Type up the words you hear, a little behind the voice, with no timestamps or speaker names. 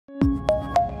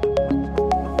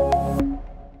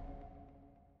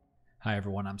Hi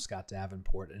everyone, I'm Scott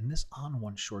Davenport, and in this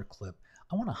ON1 short clip,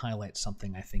 I want to highlight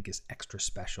something I think is extra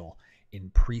special in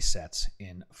presets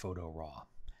in Photo RAW.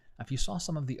 Now, if you saw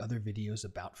some of the other videos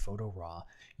about Photo RAW,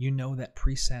 you know that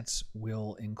presets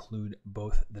will include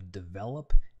both the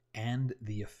develop and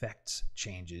the effects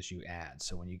changes you add.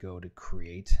 So when you go to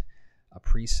create a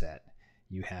preset,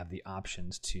 you have the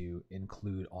options to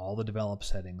include all the develop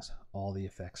settings, all the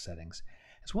effects settings,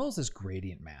 as well as this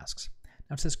gradient masks.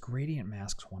 Now it's this gradient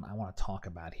masks one I want to talk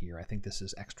about here. I think this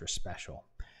is extra special.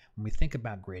 When we think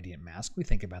about gradient mask, we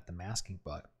think about the masking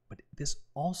bug, but this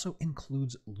also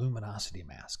includes luminosity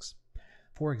masks.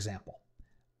 For example,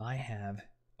 I have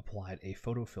applied a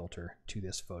photo filter to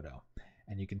this photo,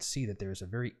 and you can see that there's a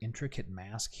very intricate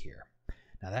mask here.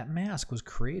 Now that mask was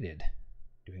created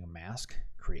doing a mask,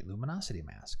 create luminosity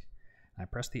mask. And I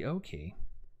press the O key.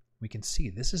 We can see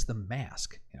this is the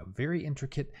mask, very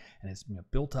intricate, and it's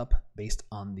built up based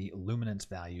on the luminance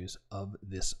values of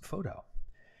this photo.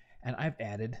 And I've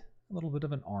added a little bit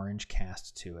of an orange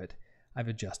cast to it. I've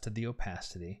adjusted the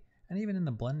opacity, and even in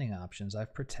the blending options,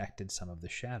 I've protected some of the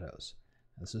shadows.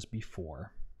 This is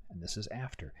before, and this is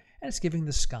after, and it's giving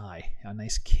the sky a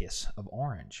nice kiss of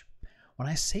orange. When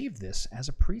I save this as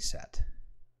a preset,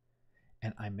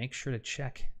 and I make sure to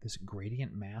check this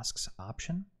gradient masks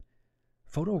option,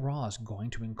 Photo RAW is going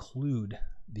to include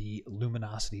the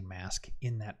luminosity mask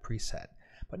in that preset,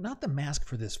 but not the mask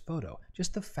for this photo,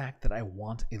 just the fact that I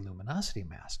want a luminosity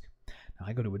mask. Now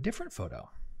I go to a different photo,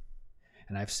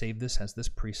 and I've saved this as this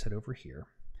preset over here.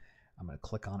 I'm going to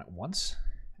click on it once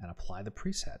and apply the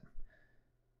preset.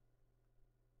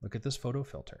 Look at this photo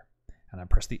filter, and I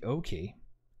press the O key,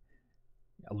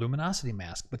 a luminosity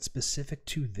mask, but specific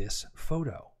to this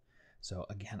photo. So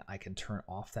again, I can turn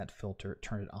off that filter,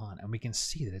 turn it on, and we can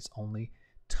see that it's only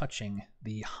touching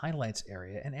the highlights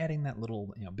area and adding that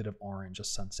little bit of orange, a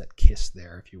sunset kiss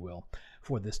there, if you will,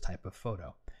 for this type of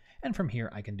photo. And from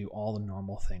here, I can do all the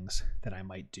normal things that I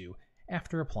might do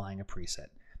after applying a preset.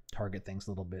 Target things a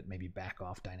little bit, maybe back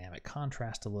off dynamic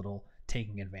contrast a little,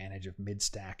 taking advantage of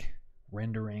mid-stack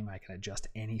rendering. I can adjust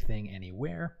anything,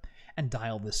 anywhere, and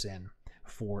dial this in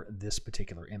for this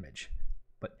particular image.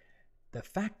 But the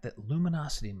fact that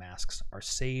luminosity masks are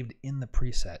saved in the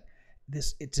preset,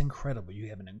 it's incredible. You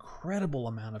have an incredible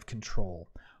amount of control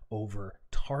over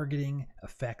targeting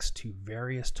effects to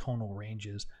various tonal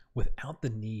ranges without the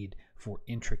need for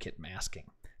intricate masking.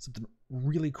 Something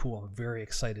really cool. I'm very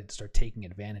excited to start taking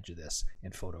advantage of this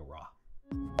in Photo RAW.